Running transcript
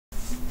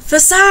for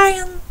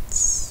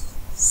science,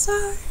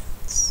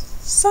 science,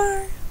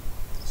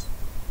 science.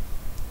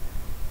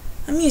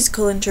 A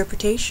musical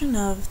interpretation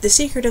of The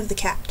Secret of the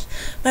Cat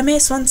by May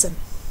Swenson.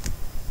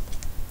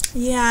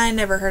 Yeah, I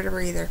never heard of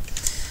her either.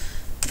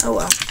 Oh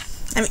well.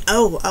 I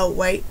mean,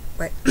 wait.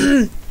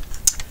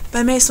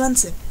 By May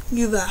Swenson.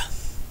 You've,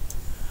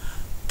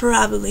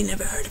 probably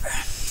never heard of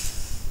her.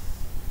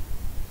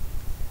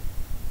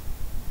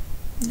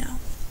 No.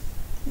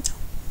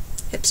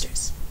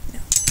 Hipsters. No.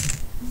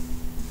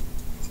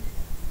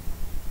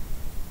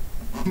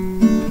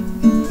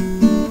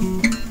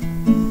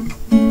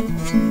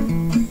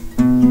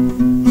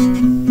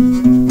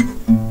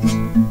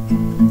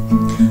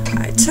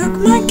 I took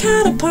my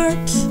cat apart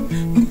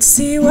and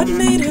see what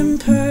made him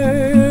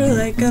purr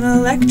like an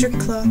electric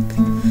clock,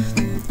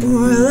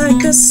 or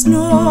like a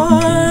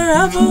snore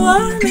of a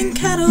warming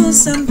kettle.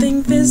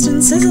 Something fizzed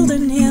and sizzled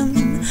in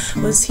him.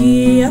 Was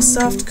he a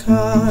soft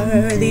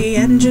car, the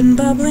engine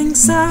bubbling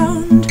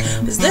sound?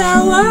 Was there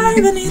a war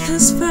beneath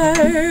his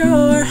fur,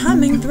 or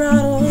humming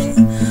throttle?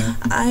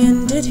 I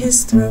undid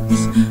his throat,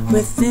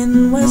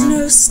 within was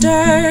no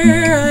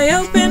stir. I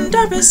opened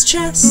up his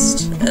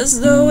chest, as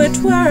though it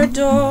were a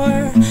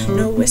door.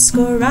 No whisk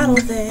or rattle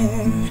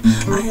there.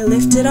 I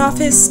lifted off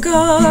his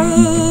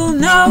skull,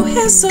 no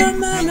hiss or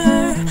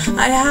murmur.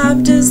 I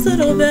halved his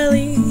little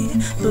belly,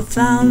 but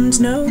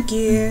found no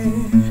gear,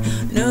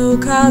 no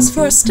cause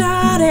for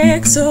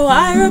static. So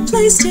I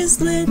replaced his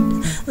lid,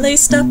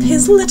 laced up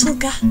his little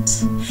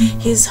gut,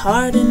 his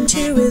heart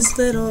into his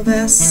little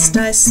vest.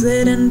 I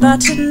slid and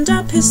buttoned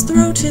up his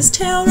throat, his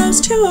tail rose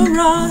to a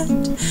rod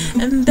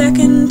and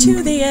beckoned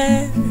to the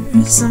air.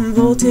 Some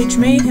voltage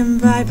made him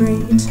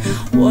vibrate,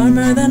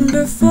 warmer than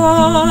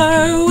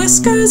before.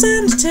 Whiskers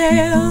and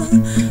tail,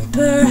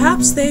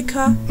 perhaps they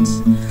caught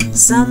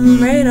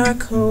some radar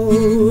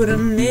code,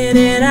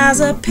 emitted as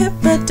a pip,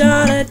 a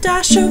dot, a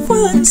dash of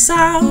woolen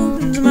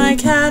sound. My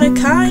cat a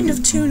kind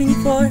of tuning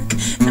fork,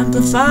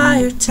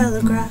 amplifier,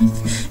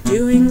 telegraph,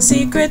 doing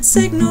secret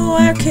signal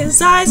work.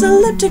 His eyes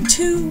elliptic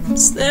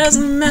tubes, there's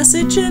a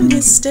message in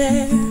his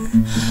stare.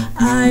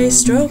 I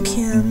stroke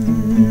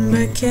him,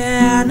 but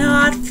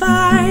cannot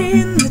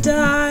find the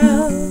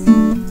dial.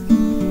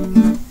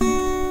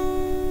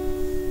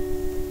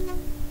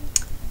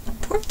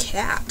 Poor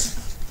cat.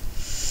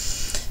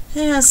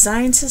 Yeah,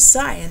 science is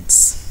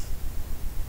science.